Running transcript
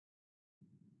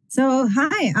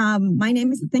Hi, my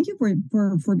name is, thank you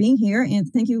for being here.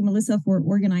 And thank you, Melissa, for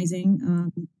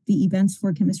organizing the events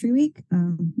for Chemistry Week.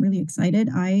 Really excited.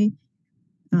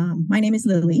 My name is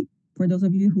Lily. For those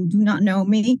of you who do not know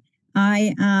me,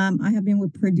 I have been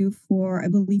with Purdue for, I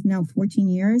believe now 14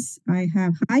 years.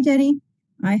 Hi, Jenny.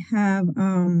 I have,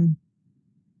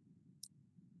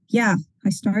 yeah, I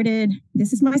started,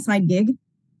 this is my side gig.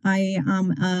 I,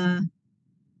 um, uh,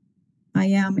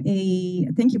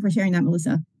 thank you for sharing that,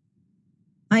 Melissa.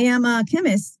 I am a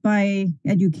chemist by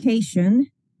education.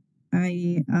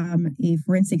 I am a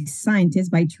forensic scientist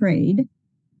by trade,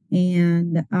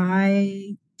 and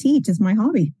I teach as my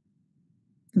hobby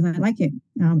because I like it.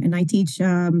 And I teach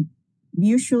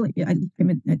usually.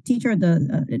 I'm a teacher,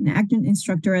 an adjunct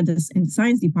instructor in the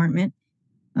science department,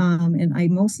 and I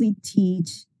mostly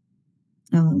teach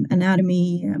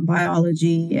anatomy, and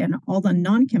biology, and all the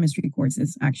non-chemistry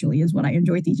courses. Actually, is what I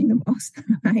enjoy teaching the most.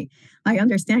 I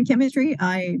understand chemistry.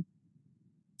 I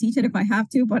teach it if I have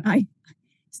to, but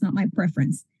it's not my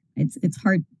preference. It's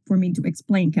hard for me to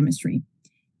explain chemistry.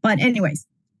 But anyways,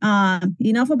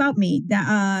 enough about me.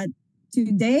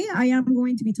 Today I am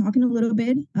going to be talking a little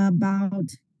bit about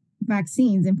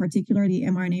vaccines, in particular the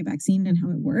mRNA vaccine and how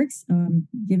it works.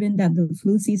 Given that the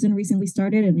flu season recently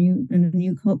started, a new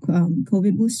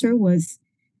COVID booster was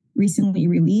recently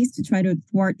released to try to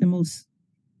thwart the most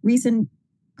recent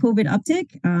COVID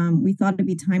uptick, we thought it'd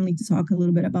be timely to talk a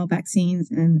little bit about vaccines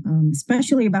and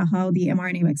especially about how the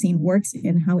mRNA vaccine works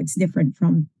and how it's different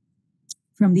from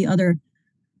the other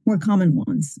more common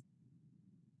ones.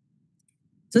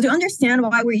 So to understand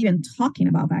why we're even talking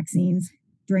about vaccines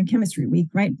during Chemistry Week,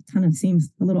 right, kind of seems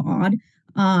a little odd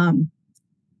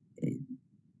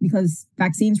because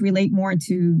vaccines relate more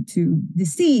to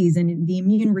disease and the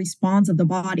immune response of the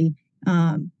body.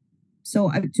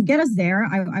 To get us there,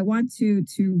 I want to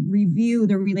review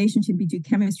the relationship between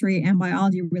chemistry and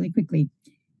biology really quickly.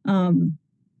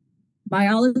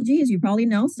 Biology, as you probably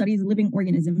know, studies living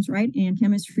organisms, right? And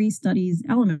chemistry studies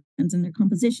elements and their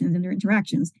compositions and their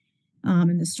interactions,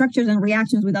 and the structures and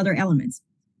reactions with other elements.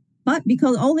 But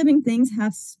because all living things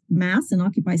have mass and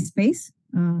occupy space,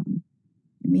 it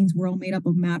means we're all made up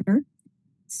of matter.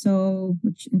 So,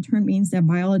 which in turn means that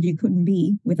biology couldn't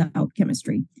be without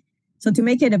chemistry. So to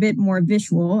make it a bit more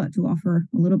visual, to offer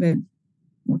a little bit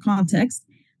more context,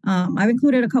 I've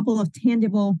included a couple of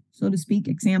tangible, so to speak,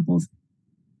 examples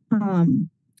on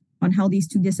how these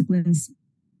two disciplines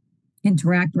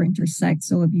interact or intersect.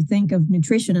 So if you think of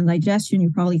nutrition and digestion, you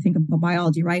probably think of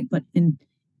biology, right? But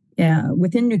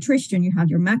within nutrition, you have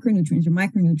your macronutrients, your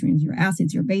micronutrients, your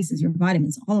acids, your bases, your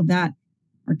vitamins. All of that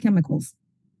are chemicals.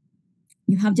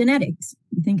 You have genetics.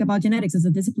 You think about genetics as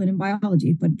a discipline in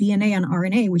biology, but DNA and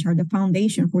RNA, which are the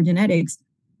foundation for genetics,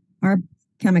 are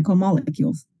chemical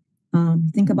molecules.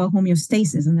 Think about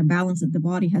homeostasis and the balance that the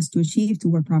body has to achieve to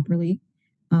work properly.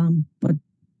 But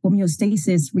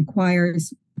homeostasis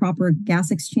requires proper gas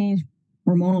exchange,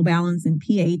 hormonal balance, and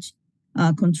pH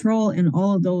control, and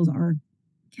all of those are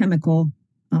chemical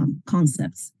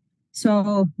concepts.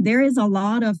 So there is a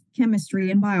lot of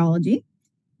chemistry in biology.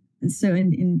 So,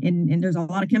 and there's a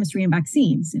lot of chemistry in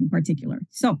vaccines in particular.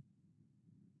 So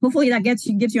hopefully that gives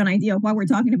you an idea of why we're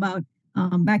talking about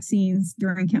vaccines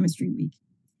during Chemistry Week.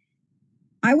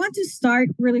 I want to start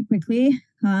really quickly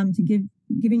to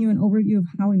giving you an overview of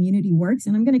how immunity works.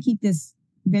 And I'm going to keep this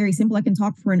very simple. I can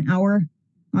talk for an hour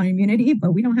on immunity,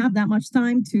 but we don't have that much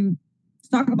time to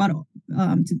talk about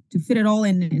to fit it all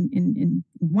in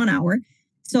 1 hour.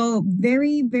 So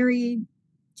very, very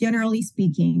generally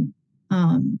speaking,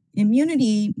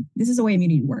 immunity, this is the way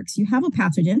immunity works. You have a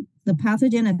pathogen. The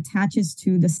pathogen attaches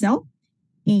to the cell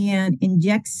and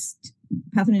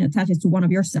pathogen attaches to one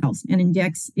of your cells and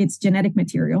injects its genetic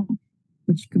material,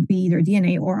 which could be either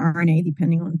DNA or RNA,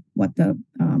 depending on what the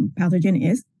pathogen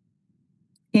is.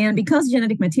 And because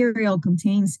genetic material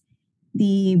contains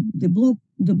the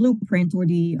blueprint or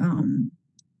the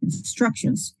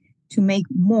instructions to make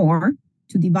more,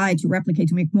 to divide, to replicate,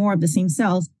 to make more of the same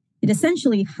cells, it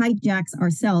essentially hijacks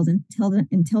our cells and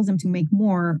tells them to make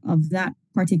more of that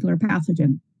particular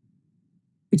pathogen,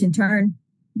 which in turn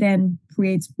then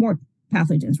creates more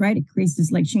pathogens, right? It creates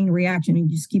this like chain reaction and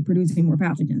you just keep producing more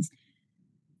pathogens.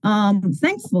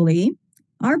 Thankfully,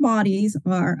 our bodies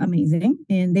are amazing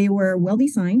and they were well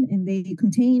designed and they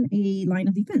contain a line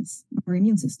of defense, our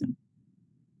immune system.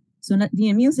 So the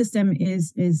immune system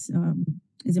is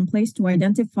in place to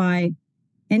identify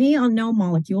any unknown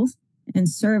molecules and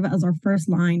serve as our first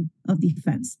line of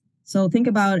defense. So think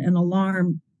about an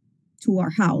alarm to our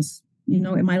house. You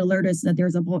know, it might alert us that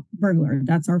there's a burglar.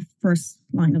 That's our first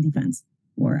line of defense.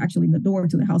 Or actually the door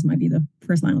to the house might be the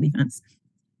first line of defense.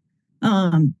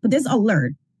 But this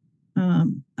alert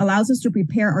allows us to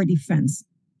prepare our defense.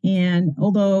 And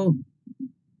although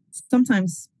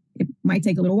sometimes it might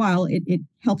take a little while, it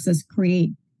helps us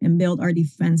create and build our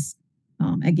defense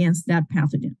against that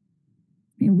pathogen.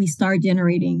 And we start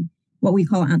generating what we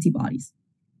call antibodies.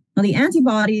 Now, the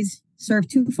antibodies serve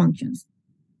two functions.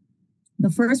 The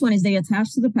first one is they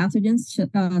attach to the pathogen's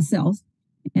cells,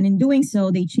 and in doing so,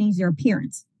 they change their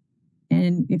appearance.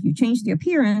 And if you change the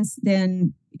appearance,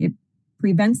 then it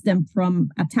prevents them from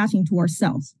attaching to our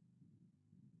cells.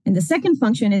 And the second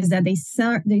function is that they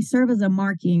serve as a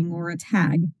marking or a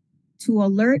tag to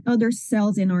alert other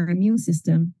cells in our immune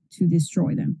system to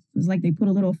destroy them. It's like they put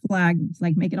a little flag. It's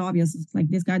like, make it obvious. It's like,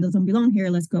 this guy doesn't belong here.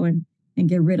 Let's go and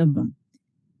get rid of them.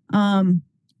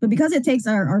 But because it takes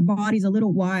our bodies a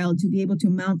little while to be able to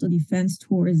mount a defense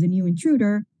towards a new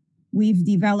intruder, we've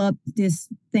developed this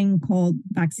thing called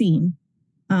vaccine,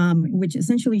 which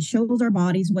essentially shows our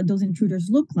bodies what those intruders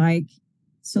look like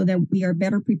so that we are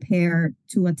better prepared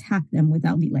to attack them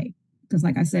without delay. Because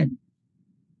like I said,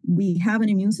 we have an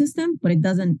immune system, but it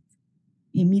doesn't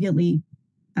immediately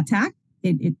attack.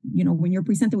 When you're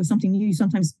presented with something new, you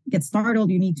sometimes get startled.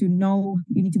 You need to know,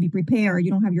 you need to be prepared. You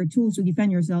don't have your tools to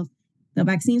defend yourself. The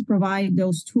vaccines provide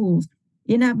those tools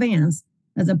in advance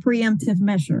as a preemptive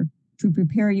measure to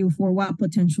prepare you for what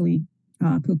potentially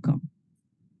could come.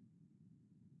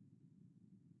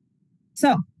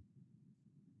 So,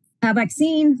 the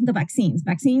vaccines.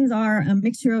 Vaccines are a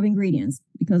mixture of ingredients,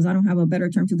 because I don't have a better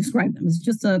term to describe them. It's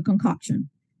just a concoction.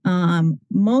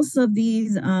 Most of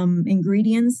these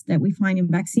ingredients that we find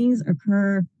in vaccines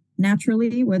occur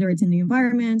naturally, whether it's in the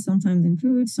environment, sometimes in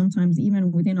food, sometimes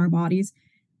even within our bodies.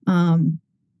 And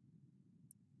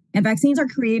vaccines are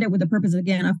created with the purpose,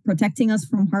 again, of protecting us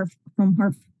from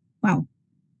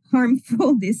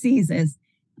harmful diseases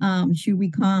should we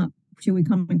come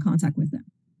in contact with them.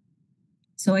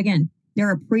 So again,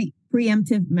 they're a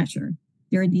preemptive measure.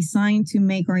 They're designed to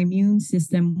make our immune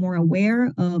system more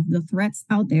aware of the threats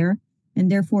out there and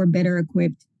therefore better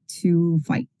equipped to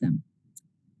fight them.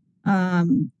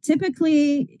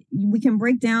 Typically, we can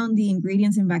break down the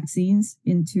ingredients in vaccines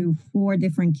into 4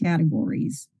 different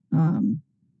categories.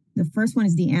 The first one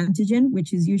is the antigen,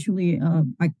 which is usually,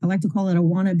 I like to call it a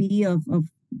wannabe of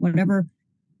whatever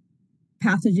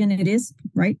pathogen it is,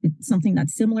 right? It's something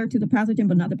that's similar to the pathogen,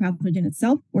 but not the pathogen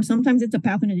itself. Or sometimes it's a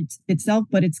pathogen itself,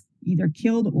 but it's either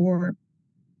killed or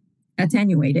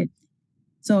attenuated.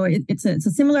 So it's a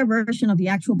similar version of the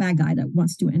actual bad guy that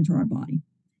wants to enter our body.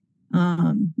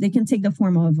 They can take the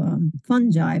form of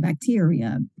fungi,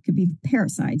 bacteria, it could be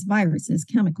parasites, viruses,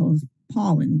 chemicals,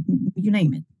 pollen, you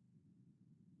name it.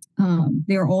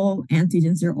 They're all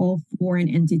antigens. They're all foreign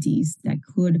entities that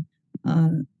could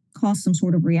cause some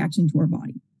sort of reaction to our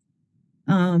body.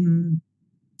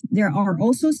 There are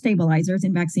also stabilizers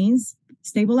in vaccines.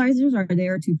 Stabilizers are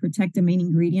there to protect the main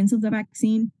ingredients of the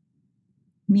vaccine,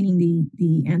 meaning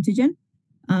the antigen,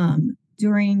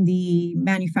 during the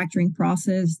manufacturing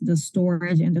process, the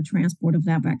storage, and the transport of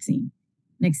that vaccine.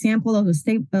 An example of a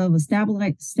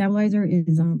stabilizer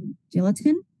is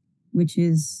gelatin, which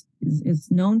is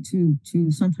known to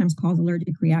sometimes cause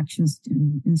allergic reactions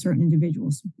in certain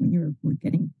individuals when we're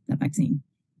getting that vaccine.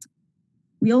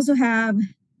 We also have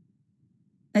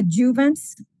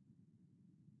adjuvants.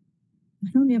 I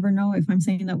don't ever know if I'm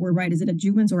saying that word right. Is it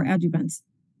adjuvants or adjuvants?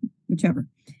 Whichever.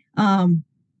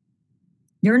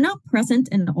 They're not present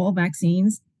in all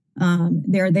vaccines.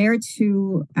 They're there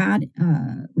to add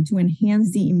or to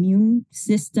enhance the immune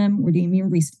system or the immune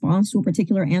response to a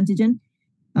particular antigen.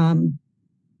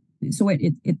 So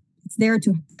it's there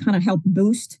to kind of help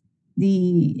boost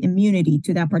the immunity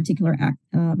to that particular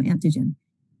antigen.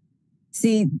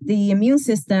 See, the immune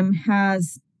system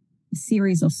has a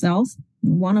series of cells.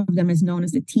 One of them is known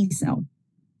as the T cell.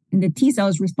 And the T cell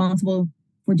is responsible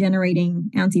for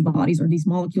generating antibodies, or these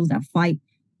molecules that fight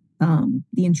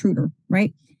the intruder,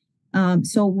 right?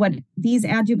 So what these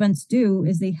adjuvants do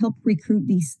is they help recruit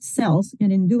these cells,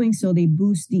 and in doing so, they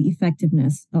boost the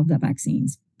effectiveness of the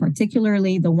vaccines,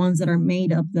 particularly the ones that are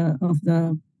made of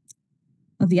the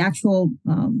actual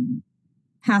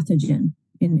pathogen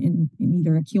in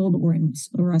either a killed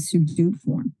or a subdued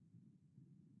form.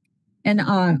 And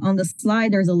on the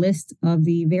slide, there's a list of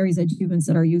the various adjuvants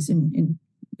that are used in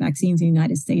vaccines in the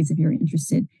United States, if you're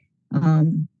interested.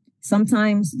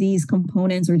 Sometimes these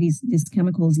components or these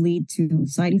chemicals lead to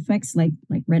side effects like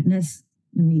redness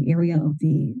in the area of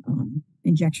the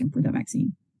injection for the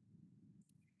vaccine.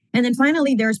 And then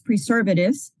finally, there's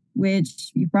preservatives, which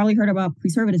you've probably heard about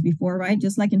preservatives before, right?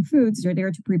 Just like in foods, they're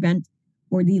there to prevent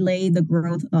or delay the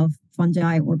growth of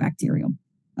fungi or bacterial.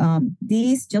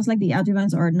 These, just like the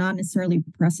adjuvants, are not necessarily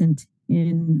present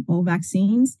in all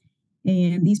vaccines.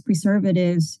 And these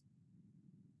preservatives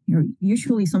are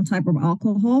usually some type of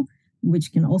alcohol,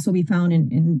 which can also be found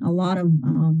in a lot of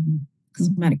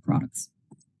cosmetic products.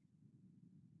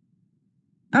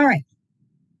 All right.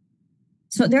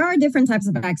 So there are different types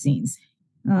of vaccines.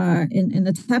 In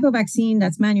the type of vaccine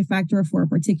that's manufactured for a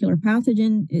particular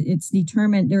pathogen, it's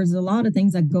determined. There's a lot of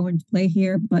things that go into play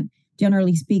here, but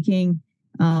generally speaking,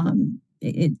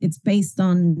 it's based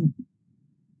on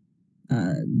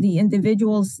the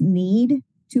individual's need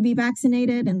to be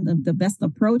vaccinated and the best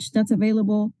approach that's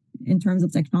available in terms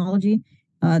of technology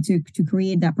to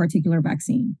create that particular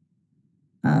vaccine.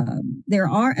 There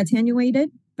are attenuated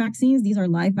vaccines. These are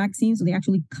live vaccines, so they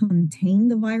actually contain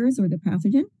the virus or the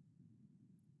pathogen.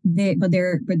 But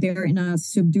they're in a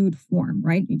subdued form,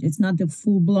 right? It's not the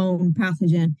full-blown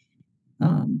pathogen.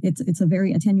 It's a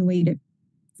very attenuated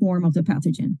form of the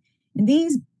pathogen. And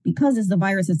these, because it's the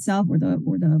virus itself or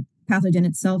the pathogen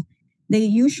itself, they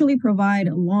usually provide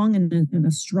a long and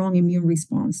a strong immune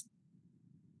response.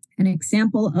 An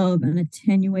example of an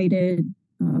attenuated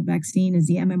vaccine is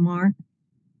the MMR.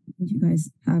 You guys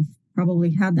have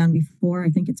probably had that before. I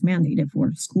think it's mandated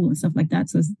for school and stuff like that.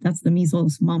 So that's the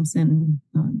measles, mumps, and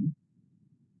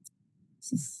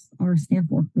R stand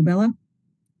for rubella.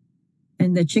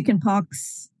 And the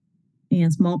chickenpox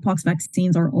and smallpox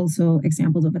vaccines are also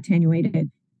examples of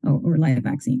attenuated or live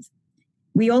vaccines.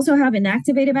 We also have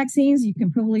inactivated vaccines. You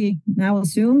can probably now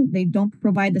assume they don't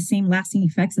provide the same lasting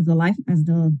effects as the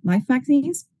life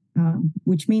vaccines,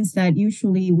 which means that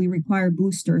usually we require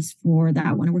boosters for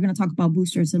that one. And we're going to talk about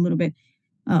boosters a little bit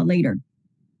later.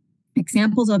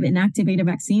 Examples of inactivated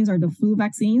vaccines are the flu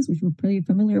vaccines, which we're pretty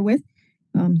familiar with.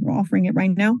 We're offering it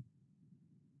right now.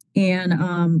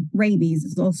 And rabies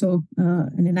is also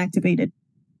an inactivated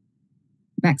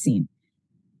vaccine.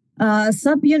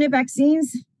 Subunit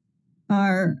vaccines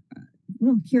are, we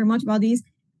don't hear much about these,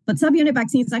 but subunit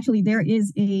vaccines, actually, there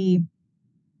is a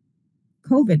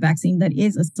COVID vaccine that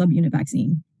is a subunit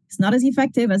vaccine. It's not as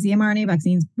effective as the mRNA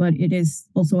vaccines, but it is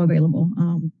also available.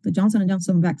 The Johnson &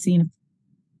 Johnson vaccine,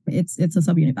 it's a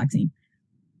subunit vaccine.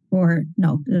 Or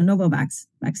no, the Novavax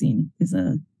vaccine is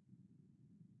a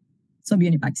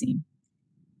subunit vaccine.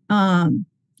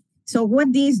 So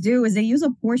what these do is they use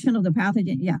a portion of the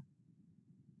pathogen. Yeah,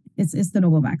 it's the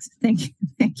Novavax. Thank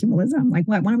you, Melissa. I'm like,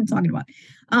 what am I talking about?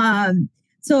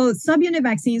 So subunit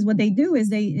vaccines, what they do is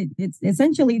it's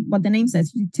essentially what the name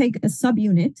says. You take a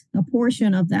subunit, a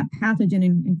portion of that pathogen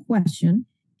in question,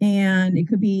 and it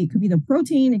could be the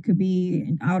protein, it could be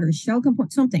an outer shell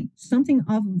component, something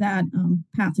of that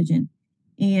pathogen,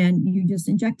 and you just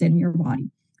inject it in your body.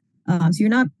 So you're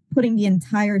not putting the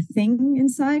entire thing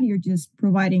inside, you're just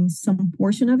providing some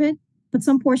portion of it, but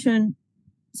some portion,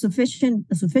 a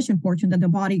sufficient portion that our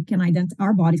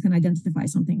bodies can identify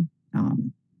something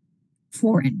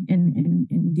foreign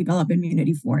and develop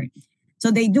immunity for it.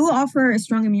 So they do offer a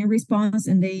strong immune response,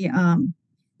 and they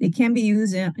can be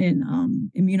used in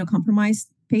immunocompromised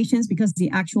patients because the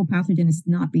actual pathogen is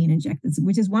not being injected,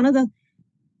 which is one of the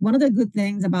good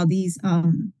things about these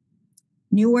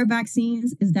newer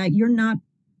vaccines is that you're not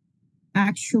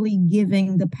actually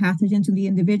giving the pathogen to the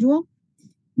individual,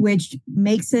 which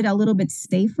makes it a little bit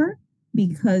safer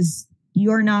because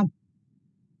you're not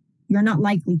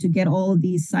likely to get all of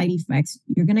these side effects.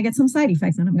 You're going to get some side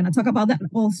effects, and I'm going to talk about that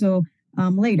also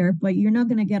later, but you're not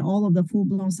going to get all of the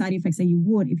full-blown side effects that you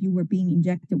would if you were being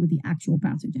injected with the actual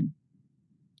pathogen.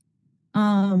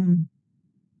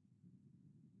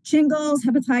 Shingles,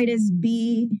 hepatitis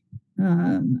B,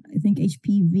 I think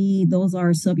HPV, those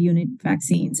are subunit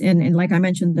vaccines. And like I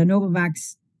mentioned, the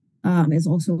Novavax is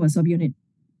also a subunit.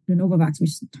 The Novavax,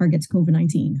 which targets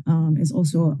COVID-19, is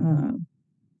also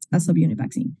a subunit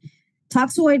vaccine.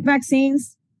 Toxoid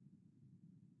vaccines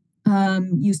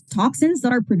use toxins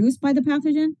that are produced by the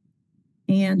pathogen,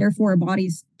 and therefore our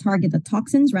bodies target the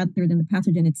toxins rather than the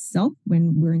pathogen itself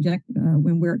when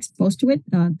we're exposed to it.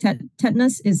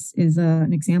 Tetanus is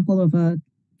an example of a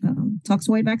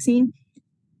toxoid vaccine.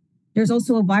 There's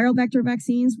also viral vector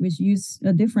vaccines, which use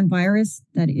a different virus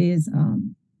that is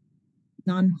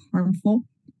non-harmful.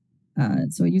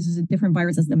 So it uses a different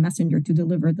virus as the messenger to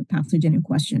deliver the pathogen in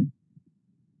question.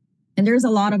 And there's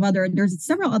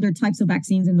several other types of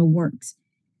vaccines in the works.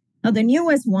 Now, the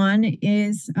newest one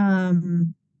is,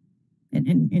 and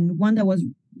one that was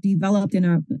developed in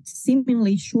a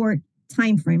seemingly short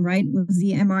time frame, right, was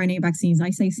the mRNA vaccines.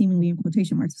 I say seemingly in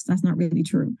quotation marks, that's not really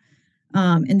true.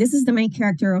 And this is the main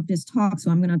character of this talk,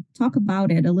 so I'm going to talk about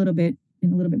it in a little bit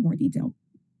more detail.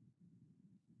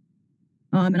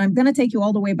 And I'm going to take you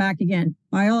all the way back again.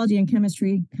 Biology and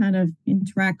chemistry kind of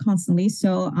interact constantly.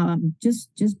 So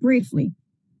just briefly,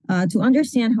 to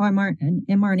understand how an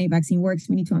mRNA vaccine works,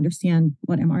 we need to understand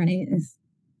what mRNA is.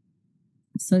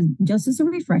 So just as a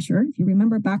refresher, if you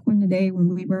remember back when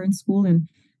we were in school and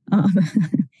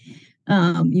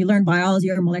um, you learned biology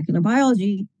or molecular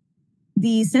biology,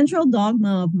 the central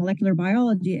dogma of molecular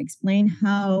biology explained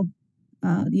how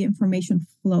the information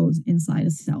flows inside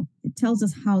a cell. It tells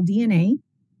us how DNA,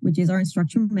 which is our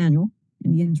instruction manual,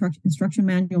 and the instruction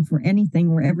manual for anything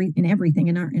or everything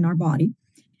in our body,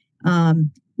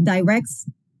 directs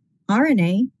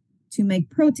RNA to make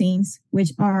proteins,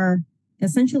 which are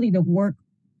essentially the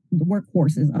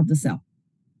workhorses of the cell.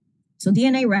 So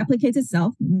DNA replicates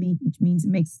itself, which means it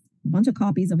makes a bunch of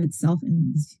copies of itself,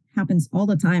 and this happens all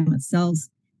the time as cells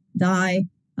die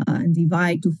and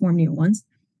divide to form new ones.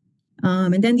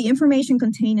 And then the information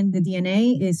contained in the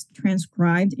DNA is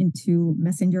transcribed into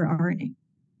messenger RNA.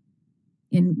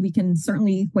 And we can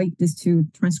certainly equate this to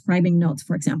transcribing notes,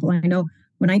 for example. I know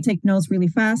when I take notes really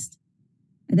fast,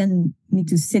 I then need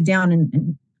to sit down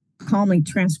and calmly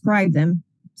transcribe them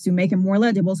to make them more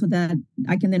legible so that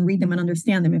I can then read them and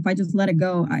understand them. If I just let it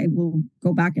go, I will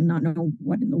go back and not know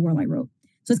what in the world I wrote.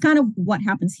 So it's kind of what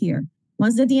happens here.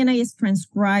 Once the DNA is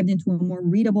transcribed into a more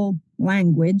readable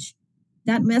language,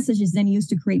 that message is then used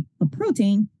to create a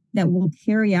protein that will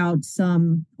carry out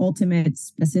some ultimate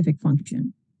specific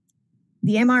function.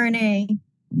 The mRNA,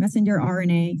 messenger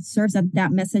RNA, serves as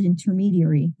that message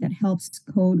intermediary that helps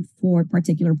code for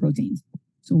particular proteins.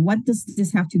 So what does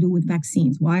this have to do with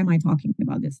vaccines? Why am I talking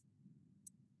about this?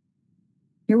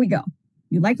 Here we go.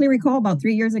 You likely recall about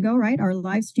 3 years ago, right? Our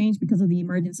lives changed because of the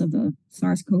emergence of the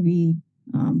SARS-CoV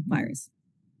virus.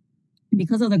 And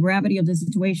because of the gravity of the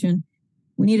situation,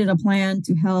 we needed a plan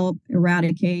to help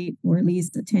eradicate or at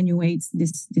least attenuate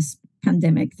this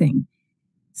pandemic thing.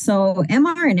 So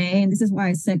mRNA, and this is why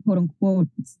I said, quote unquote,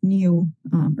 it's new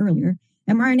earlier,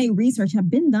 mRNA research have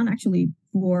been done actually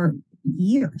for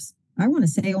years. I want to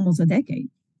say almost a decade.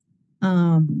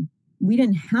 We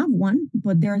didn't have one,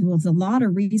 but there was a lot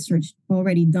of research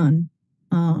already done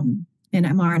in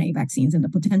mRNA vaccines and the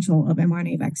potential of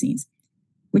mRNA vaccines,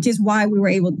 which is why we were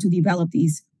able to develop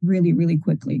these really, really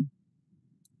quickly.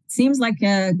 It seemed like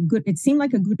a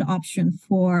good option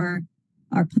for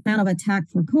our plan of attack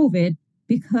for COVID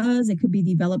because it could be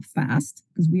developed fast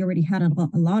because we already had a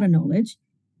lot of knowledge.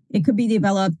 It could be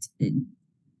developed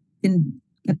in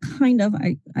a kind of,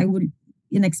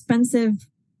 inexpensive,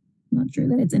 I'm not sure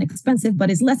that it's inexpensive, but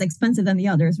it's less expensive than the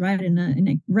others, right?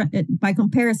 By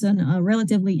comparison, a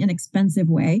relatively inexpensive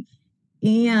way.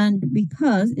 And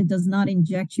because it does not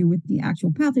inject you with the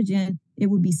actual pathogen, it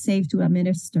would be safe to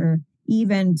administer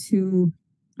even to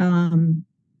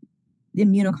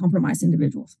immunocompromised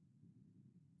individuals.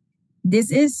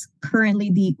 This is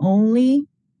currently the only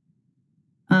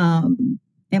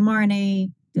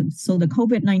mRNA, so the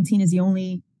COVID-19 is the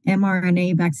only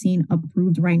mRNA vaccine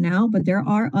approved right now, but there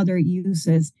are other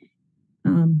uses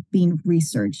being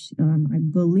researched. I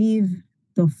believe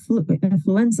the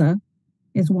influenza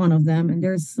is one of them, and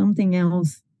there's something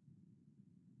else.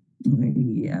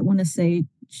 I want to say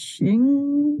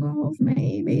shingles,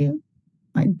 maybe.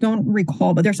 I don't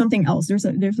recall, but there's something else. There's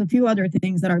a few other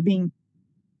things that are being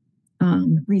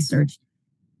researched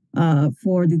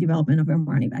for the development of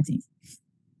mRNA vaccines.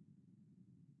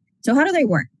 So how do they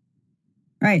work?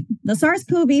 All right, the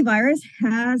SARS-CoV virus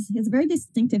it's a very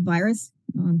distinctive virus.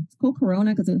 It's called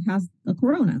corona because it has a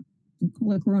corona. We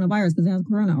call it coronavirus because it has a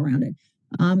corona around it.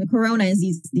 The corona is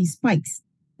these spikes.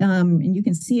 And you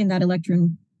can see in that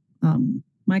electron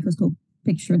microscope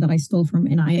picture that I stole from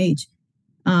NIH,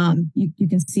 you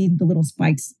can see the little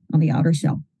spikes on the outer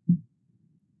shell.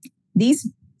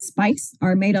 These spikes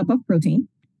are made up of protein,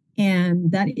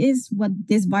 and that is what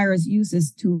this virus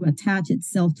uses to attach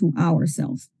itself to our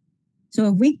cells. So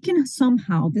if we can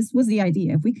somehow, this was the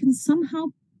idea, if we can somehow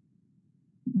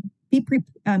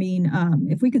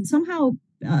if we can somehow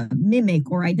mimic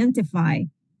or identify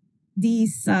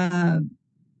these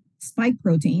spike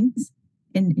proteins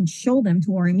and show them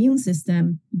to our immune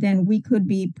system, then we could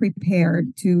be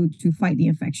prepared to fight the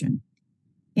infection.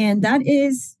 And that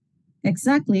is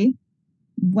exactly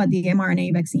what the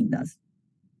mRNA vaccine does.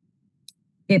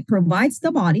 It provides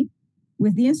the body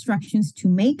with the instructions to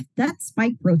make that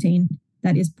spike protein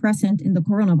that is present in the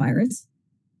coronavirus.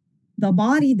 The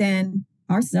body then,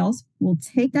 our cells, will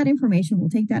take that information, will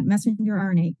take that messenger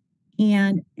RNA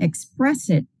and express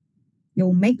it. It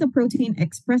will make the protein,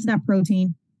 express that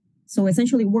protein. So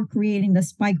essentially we're creating the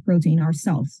spike protein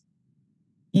ourselves.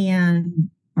 And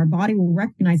our body will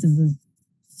recognize this as a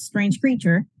strange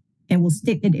creature and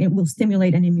it will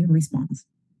stimulate an immune response.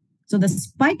 So the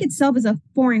spike itself is a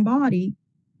foreign body,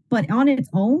 but on its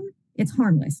own, it's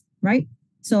harmless, right?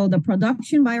 So the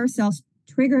production by our cells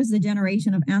triggers the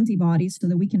generation of antibodies so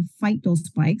that we can fight those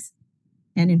spikes.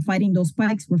 And in fighting those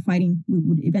spikes, we'll fight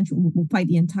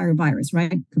the entire virus,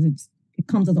 right? Because it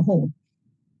comes as a whole.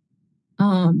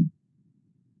 And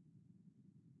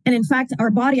in fact,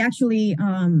 our body actually,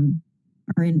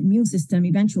 our immune system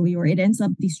eventually, or it ends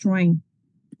up destroying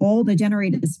all the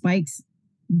generated spikes,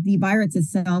 the virus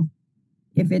itself,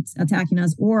 if it's attacking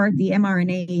us, or the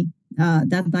mRNA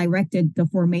that directed the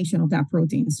formation of that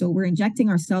protein. So we're injecting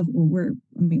ourselves,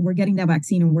 we're getting that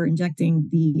vaccine and we're injecting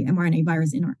the mRNA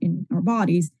virus in our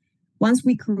bodies. Once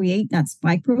we create that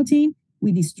spike protein,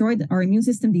 our immune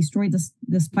system destroyed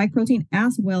the spike protein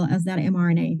as well as that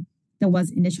mRNA that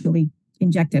was initially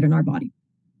injected in our body.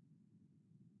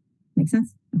 Make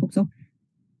sense? I hope so.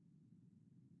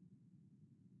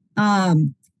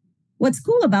 What's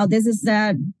cool about this is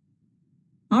that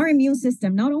our immune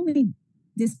system not only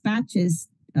dispatches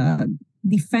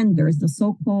defenders, the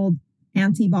so-called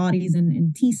antibodies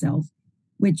and T cells,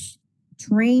 which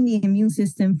train the immune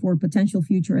system for potential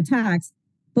future attacks,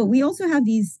 but we also have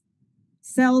these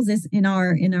cells in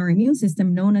our immune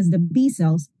system known as the B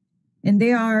cells, and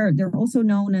they're also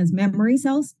known as memory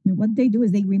cells. And what they do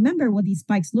is they remember what these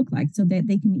spikes look like, so that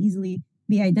they can easily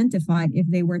be identified if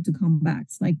they were to come back.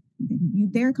 It's like, you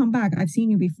dare come back, I've seen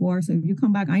you before, so if you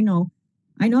come back, I know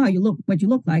how you look, what you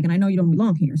look like, and I know you don't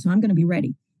belong here, so I'm going to be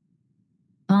ready.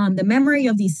 The memory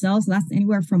of these cells lasts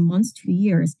anywhere from months to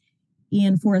years,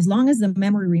 and for as long as the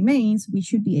memory remains, we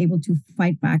should be able to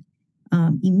fight back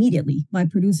immediately by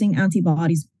producing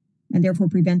antibodies and therefore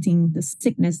preventing the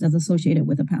sickness that's associated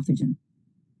with a pathogen.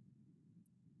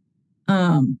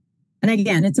 And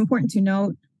again, it's important to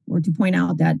note or to point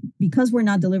out that because we're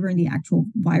not delivering the actual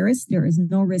virus, there is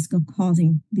no risk of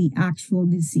causing the actual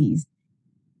disease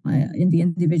in the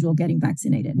individual getting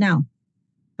vaccinated. Now,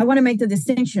 I want to make the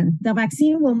distinction. The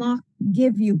vaccine will not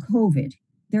give you COVID.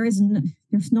 There's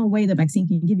no way the vaccine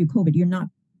can give you COVID. You're not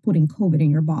putting COVID in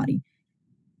your body.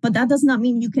 But that does not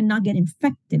mean you cannot get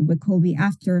infected with COVID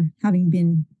after having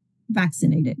been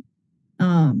vaccinated.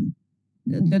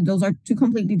 Those are two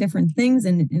completely different things.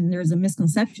 And there's a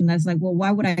misconception that's like, well,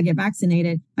 why would I get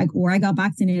vaccinated? Or I got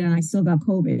vaccinated and I still got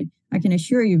COVID. I can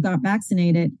assure you, got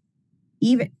vaccinated.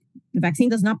 Even the vaccine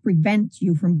does not prevent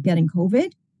you from getting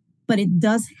COVID, but it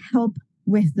does help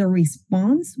with the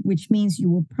response, which means you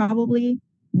will probably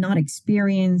not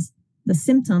experience the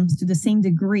symptoms to the same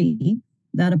degree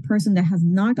that a person that has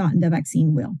not gotten the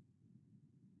vaccine will.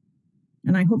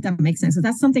 And I hope that makes sense. So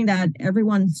that's something that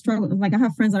everyone struggles. Like, I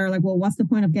have friends that are like, well, what's the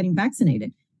point of getting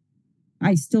vaccinated?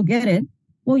 I still get it.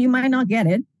 Well, you might not get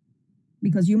it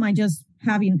because you might just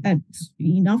have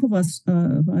enough of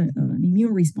an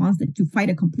immune response to fight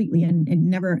it completely and it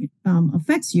never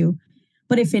affects you.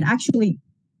 But if it actually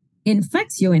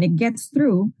infects you and it gets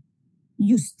through,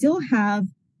 you still have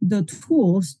the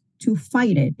tools to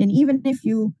fight it. And even if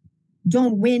you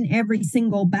don't win every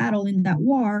single battle in that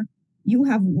war, you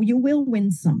will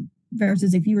win some.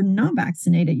 Versus if you're not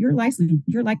vaccinated, you're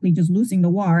likely just losing the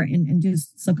war and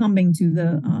just succumbing to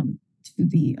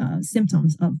the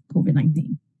symptoms of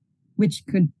COVID-19, which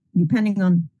could, depending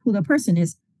on who the person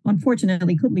is,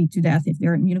 unfortunately could lead to death if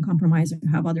they're immunocompromised or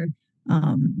have other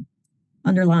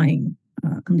underlying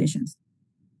conditions.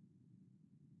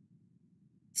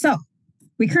 So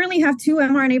we currently have 2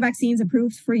 mRNA vaccines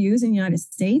approved for use in the United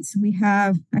States. We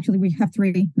have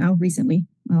 3 now recently.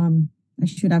 I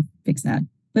should have fixed that.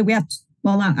 But we have 2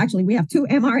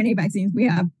 mRNA vaccines. We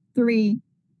have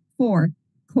 4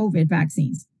 COVID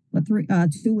vaccines, but 2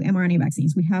 mRNA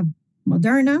vaccines. We have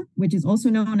Moderna, which is also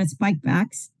known as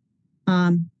Spikevax.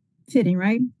 Fitting,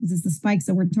 right? This is the spikes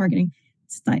that we're targeting,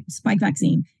 spike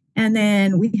vaccine. And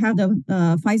then we have the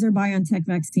Pfizer-BioNTech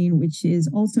vaccine, which is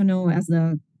also known as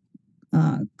the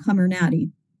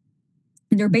Comirnaty.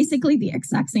 And they're basically the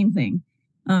exact same thing.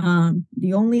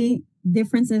 The only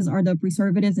differences are the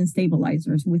preservatives and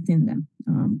stabilizers within them.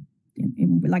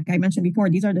 And like I mentioned before,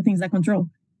 these are the things that control,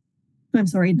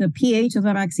 the pH of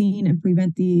the vaccine and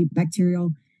prevent the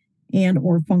bacterial and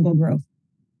or fungal growth.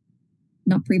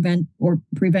 Not prevent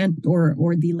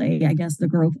or delay, I guess, the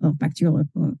growth of bacteria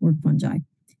or fungi.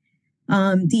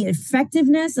 The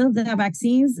effectiveness of the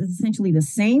vaccines is essentially the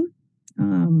same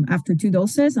after 2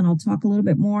 doses, and I'll talk a little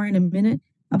bit more in a minute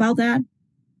about that.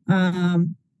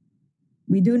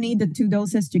 We do need the 2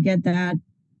 doses to get that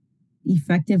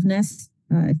effectiveness.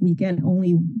 If we get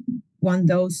only 1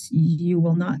 dose, you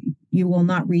will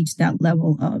not reach that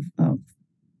level of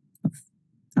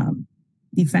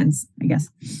defense, I guess.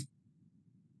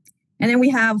 And then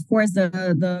we have, of course,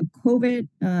 the COVID,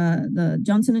 the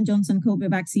Johnson & Johnson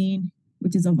COVID vaccine,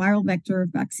 which is a viral vector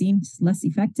vaccine. It's less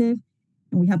effective.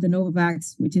 And we have the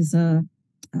Novavax, which is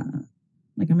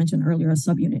like I mentioned earlier, a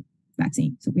subunit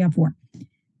vaccine. So we have 4,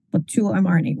 but 2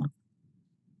 mRNA one.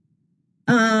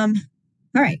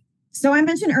 All right. So I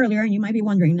mentioned earlier, and you might be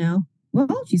wondering now,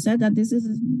 well, she said that this is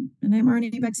an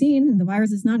mRNA vaccine and the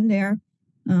virus is not in there.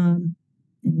 And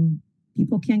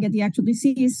people can't get the actual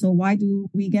disease. So why do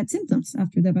we get symptoms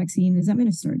after the vaccine is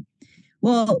administered?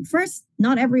 Well, first,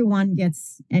 not everyone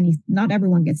gets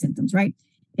symptoms, right?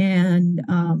 And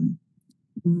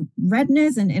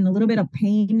redness and a little bit of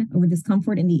pain or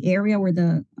discomfort in the area where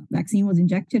the vaccine was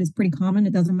injected is pretty common.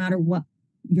 It doesn't matter what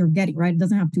you're getting, right? It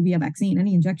doesn't have to be a vaccine.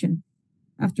 Any injection,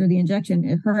 after the injection,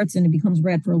 it hurts and it becomes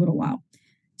red for a little while.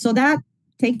 So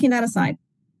taking that aside,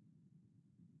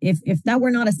 if that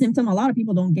were not a symptom, a lot of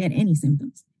people don't get any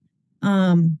symptoms.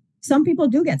 Some people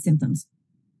do get symptoms,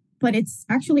 but it's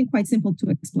actually quite simple to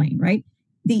explain, right?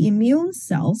 The immune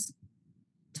cells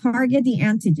target the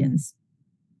antigens.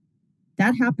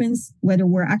 That happens whether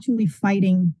we're actually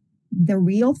fighting the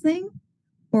real thing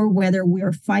or whether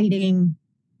we're fighting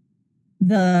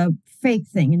the fake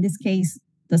thing. In this case,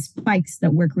 the spikes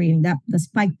that we're creating, the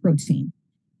spike protein.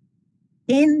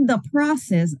 In the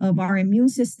process of our immune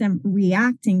system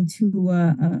reacting to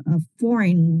a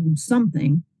foreign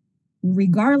something,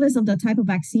 regardless of the type of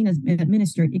vaccine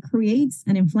administered, it creates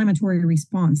an inflammatory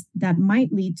response that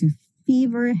might lead to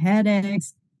fever,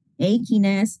 headaches,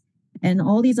 achiness, and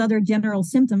all these other general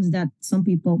symptoms that some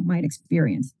people might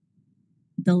experience.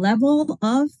 The level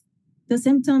of the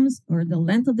symptoms or the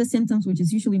length of the symptoms, which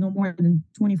is usually no more than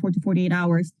 24 to 48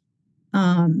 hours,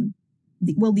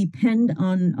 will depend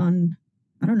on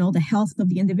I don't know, the health of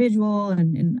the individual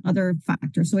and other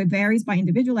factors. So it varies by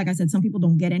individual. Like I said, some people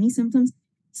don't get any symptoms.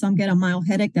 Some get a mild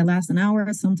headache that lasts an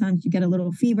hour. Sometimes you get a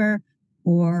little fever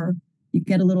or you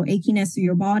get a little achiness to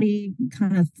your body,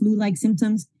 kind of flu-like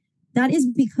symptoms. That is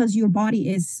because your body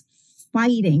is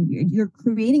fighting. You're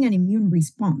creating an immune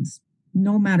response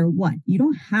no matter what. You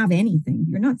don't have anything.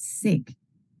 You're not sick.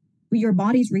 But your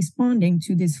body's responding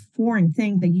to this foreign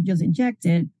thing that you just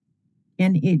injected.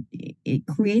 And it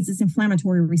creates this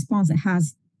inflammatory response that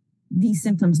has these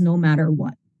symptoms no matter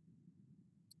what.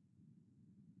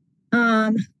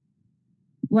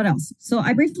 What else? So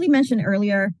I briefly mentioned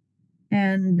earlier,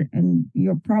 and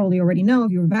you probably already know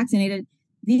if you're vaccinated,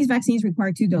 these vaccines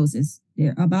require 2 doses.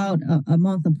 They're about a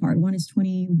month apart. One is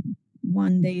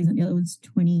 21 days and the other one's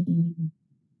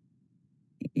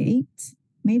 28,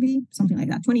 maybe something like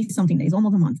that. 20 something days,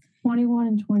 almost a month. 21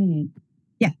 and 28.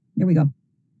 Yeah, there we go.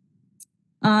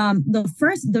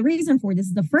 The reason for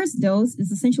this, the first dose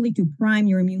is essentially to prime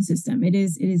your immune system.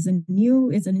 It's an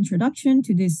introduction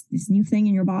to this new thing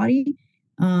in your body.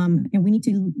 And we need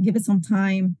to give it some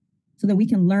time so that we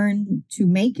can learn to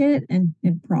make it and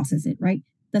process it, right?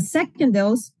 The second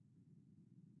dose,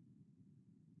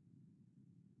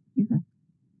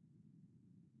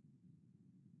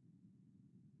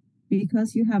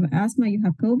 because you have asthma, you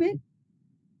have COVID.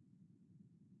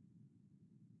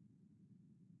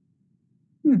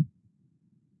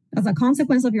 As a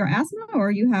consequence of your asthma,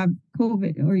 or you have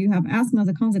COVID, or you have asthma as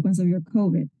a consequence of your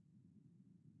COVID?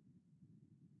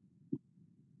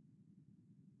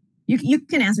 You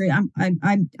can answer it.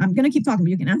 I'm going to keep talking,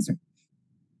 but you can answer,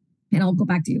 and I'll go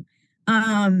back to you.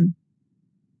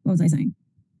 What was I saying?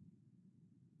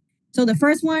 So the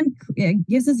first one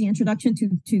gives us the introduction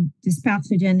to this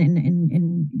pathogen,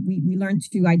 and we learn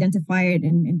to identify it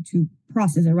and to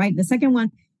process it, right? The second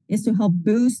one is to help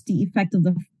boost the effect of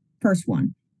the first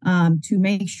one. To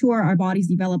make sure our bodies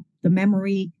develop the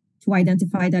memory to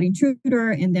identify that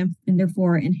intruder and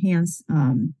therefore enhance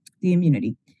the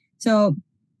immunity. So,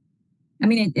 I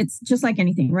mean, it's just like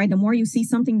anything, right? The more you see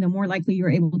something, the more likely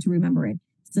you're able to remember it.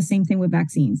 It's the same thing with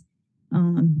vaccines.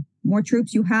 More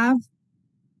troops you have,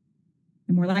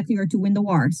 the more likely you are to win the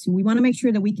war. So we want to make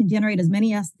sure that we can generate as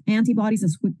many antibodies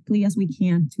as quickly as we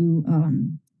can to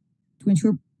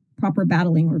ensure proper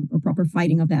battling or proper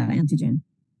fighting of that antigen.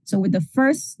 So with the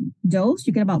first dose,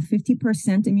 you get about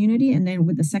 50% immunity. And then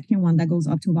with the second one, that goes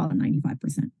up to about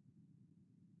 95%.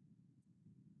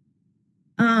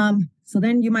 So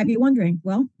then you might be wondering,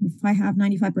 well, if I have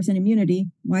 95%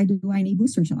 immunity, why do I need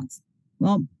booster shots?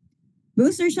 Well,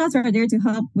 booster shots are there to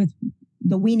help with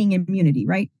the weaning immunity,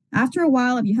 right? After a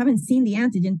while, if you haven't seen the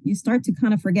antigen, you start to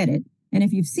kind of forget it. And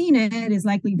if you've seen it, it's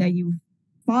likely that you've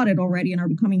fought it already and are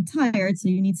becoming tired. So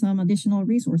you need some additional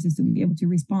resources to be able to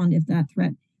respond if that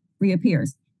threat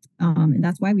reappears. And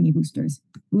that's why we need boosters.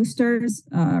 Boosters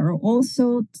are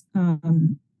also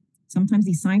sometimes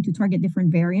designed to target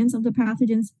different variants of the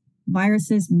pathogens.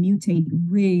 viruses mutate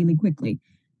really quickly.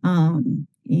 And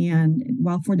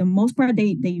while for the most part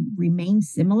they remain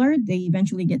similar, they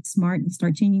eventually get smart and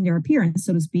start changing their appearance,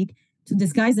 so to speak, to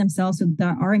disguise themselves so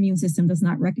that our immune system does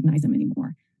not recognize them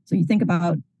anymore. So you think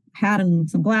about hat and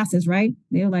some glasses, right?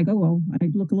 They're like, oh, well, I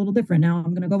look a little different now.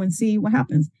 I'm going to go and see what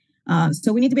happens.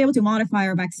 So we need to be able to modify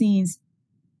our vaccines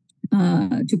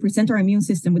to present our immune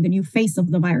system with the new face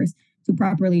of the virus to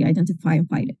properly identify and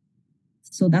fight it.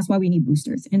 So that's why we need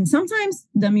boosters. And sometimes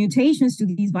the mutations to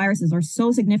these viruses are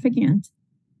so significant.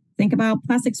 Think about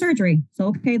plastic surgery. So,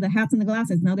 okay, the hats and the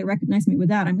glasses, now they recognize me with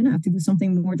that. I'm going to have to do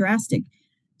something more drastic.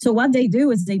 So what they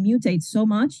do is they mutate so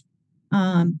much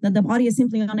that the body is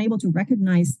simply unable to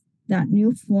recognize that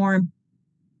new form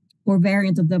or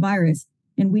variant of the virus.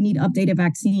 And we need updated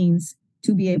vaccines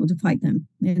to be able to fight them.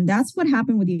 And that's what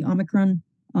happened with the Omicron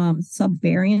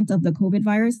subvariant of the COVID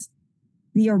virus.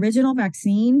 The original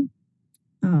vaccine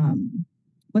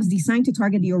was designed to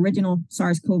target the original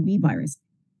SARS-CoV virus.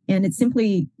 And it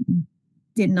simply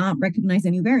did not recognize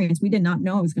any variants. We did not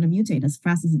know it was going to mutate as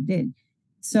fast as it did.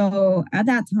 So at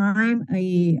that time,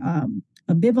 a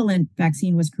bivalent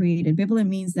vaccine was created. Bivalent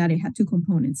means that it had two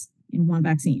components in one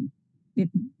vaccine.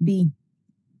 B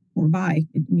or bi,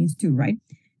 it means two, right?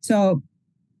 So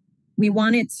we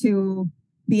wanted to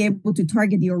be able to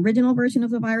target the original version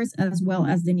of the virus as well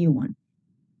as the new one.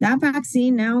 That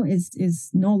vaccine now is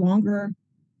no longer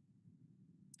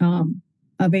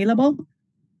available.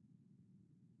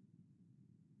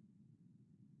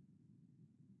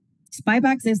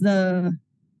 Spikevax is the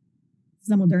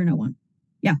Moderna one.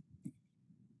 Yeah.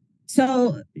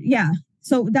 So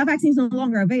that vaccine is no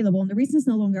longer available. And the reason it's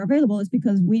no longer available is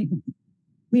because we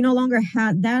no longer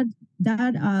had that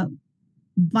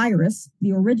virus,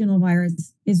 the original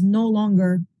virus, is no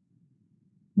longer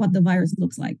what the virus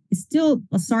looks like. It's still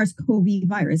a SARS-CoV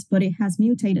virus, but it has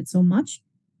mutated so much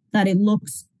that it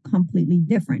looks completely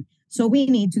different. So we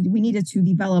needed to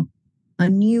develop a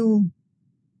new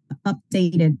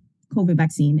updated COVID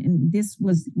vaccine. And this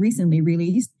was recently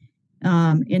released.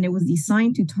 And it was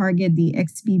designed to target the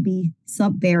XBB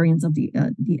subvariants of the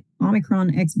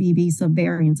Omicron XBB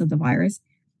subvariants of the virus.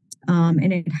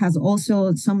 And it has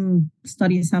also, some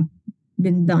studies have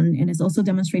been done, and it's also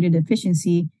demonstrated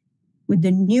efficiency with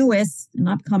the newest and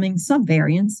upcoming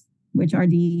subvariants, which are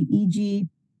the EG,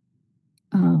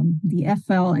 the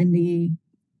FL, and the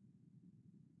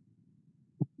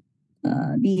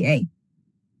BA.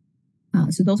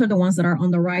 So those are the ones that are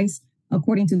on the rise,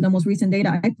 according to the most recent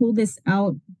data. I pulled this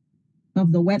out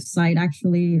of the website,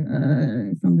 actually,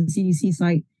 from the CDC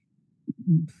site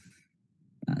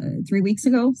 3 weeks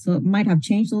ago. So it might have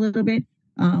changed a little bit.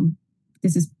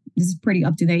 This is pretty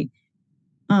up to date.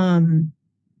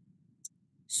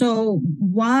 So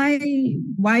why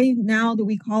now do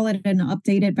we call it an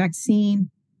updated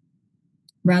vaccine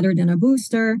rather than a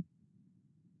booster?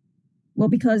 Well,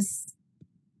 because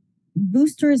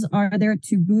boosters are there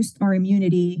to boost our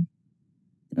immunity,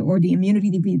 or the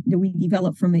immunity that we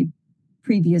developed from a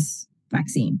previous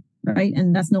vaccine, right?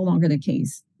 And that's no longer the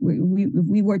case. If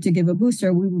we were to give a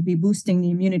booster, we would be boosting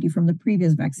the immunity from the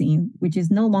previous vaccine, which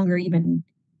is no longer even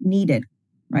needed,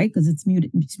 right? Because it's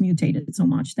mutated so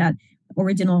much that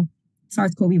original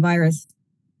SARS-CoV virus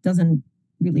doesn't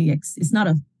really it's not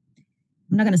I'm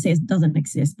not going to say it doesn't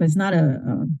exist, but it's not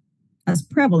as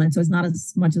prevalent, so it's not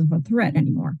as much of a threat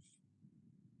anymore.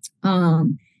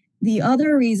 The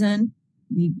other reason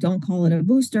we don't call it a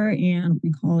booster and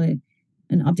we call it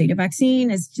an updated vaccine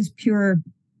is just pure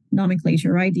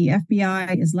nomenclature, right? The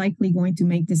FBI is likely going to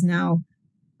make this now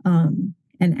an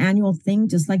annual thing,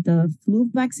 just like the flu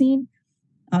vaccine.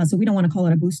 So we don't want to call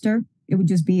it a booster. It would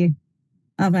just be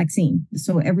a vaccine.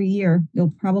 So every year, they're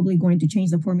probably going to change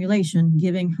the formulation,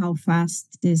 given how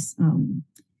fast this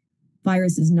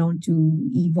virus is known to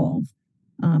evolve.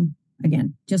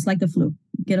 Again, just like the flu.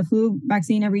 Get a flu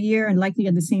vaccine every year, and likely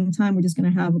at the same time, we're just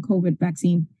going to have a COVID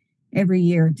vaccine every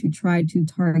year to try to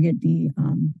target the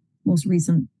most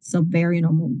recent subvariant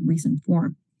or more recent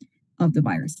form of the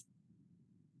virus.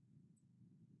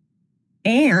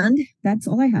 And that's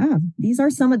all I have. These are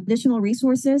some additional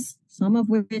resources, some of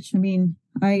which,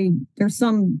 there's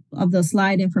some of the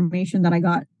slide information that I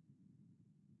got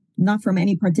not from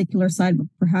any particular site, but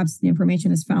perhaps the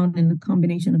information is found in a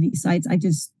combination of these sites. I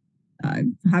just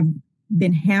have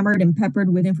been hammered and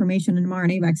peppered with information in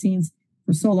mRNA vaccines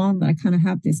for so long that I kind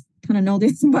of know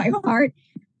this by heart.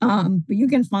 But you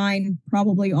can find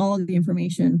probably all of the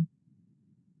information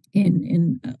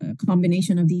in a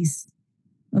combination of these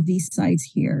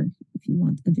sites here if you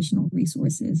want additional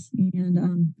resources.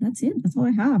 And that's it. That's all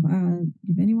I have.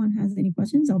 If anyone has any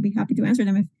questions, I'll be happy to answer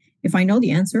them if I know the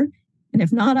answer. And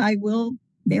if not, I will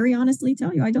very honestly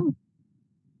tell you I don't.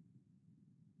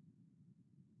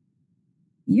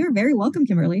 You're very welcome,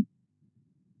 Kimberly.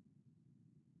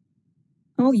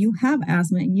 Oh, you have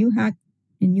asthma and you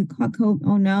caught COVID.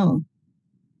 Oh no.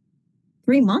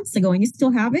 3 months ago and you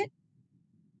still have it?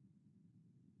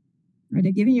 Are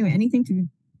they giving you anything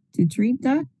to treat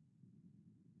that?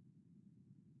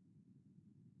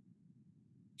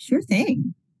 Sure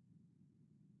thing.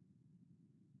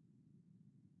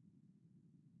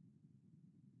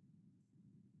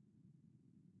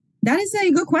 That is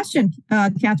a good question,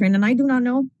 Catherine, and I do not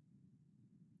know.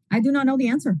 I do not know the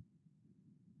answer.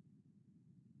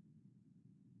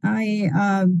 I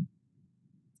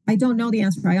I don't know the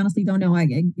answer. I honestly don't know.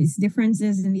 It's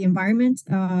differences in the environment.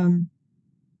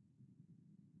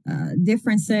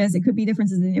 Differences. It could be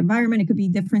differences in the environment. It could be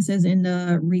differences in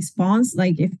the response.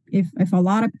 Like if a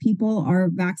lot of people are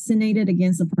vaccinated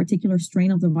against a particular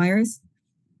strain of the virus,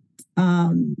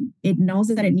 it knows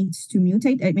that it needs to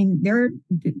mutate. I mean, they're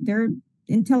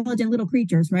intelligent little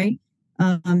creatures, right?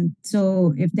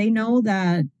 So if they know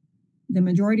that the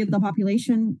majority of the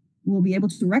population will be able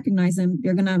to recognize them,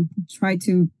 they're gonna try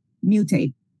to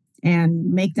mutate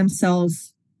and make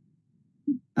themselves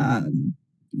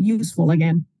useful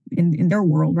again in their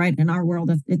world, right? In our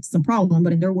world, it's a problem,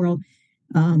 but in their world,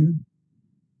 um,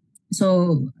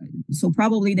 so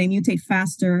probably they mutate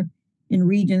faster in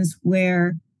regions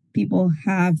where people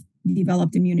have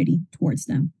developed immunity towards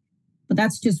them. But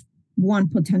that's just one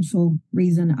potential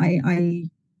reason.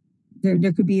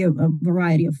 There could be a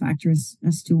variety of factors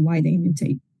as to why they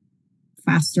mutate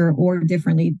faster or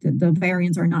differently. The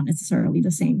variants are not necessarily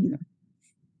the same either.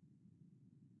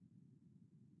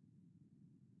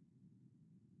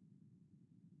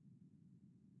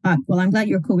 Well, I'm glad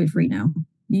you're COVID free now.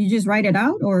 You just write it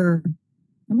out, or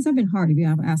that must have been hard if you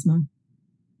have asthma.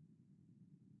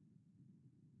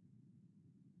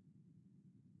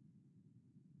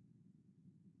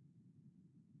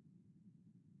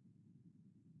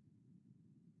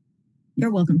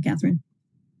 You're welcome, Catherine.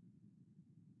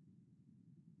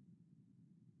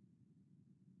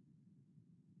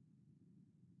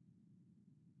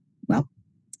 Well,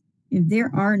 if there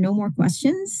are no more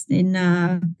questions, then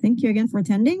thank you again for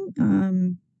attending.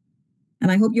 And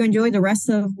I hope you enjoy the rest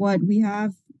of what we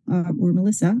have, or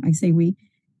Melissa, I say we.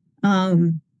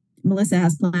 Um, Melissa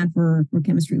has planned for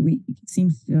Chemistry Week. It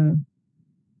seems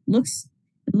looks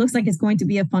it looks like it's going to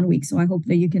be a fun week. So I hope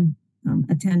that you can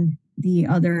attend the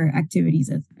other activities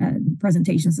and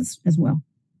presentations as well.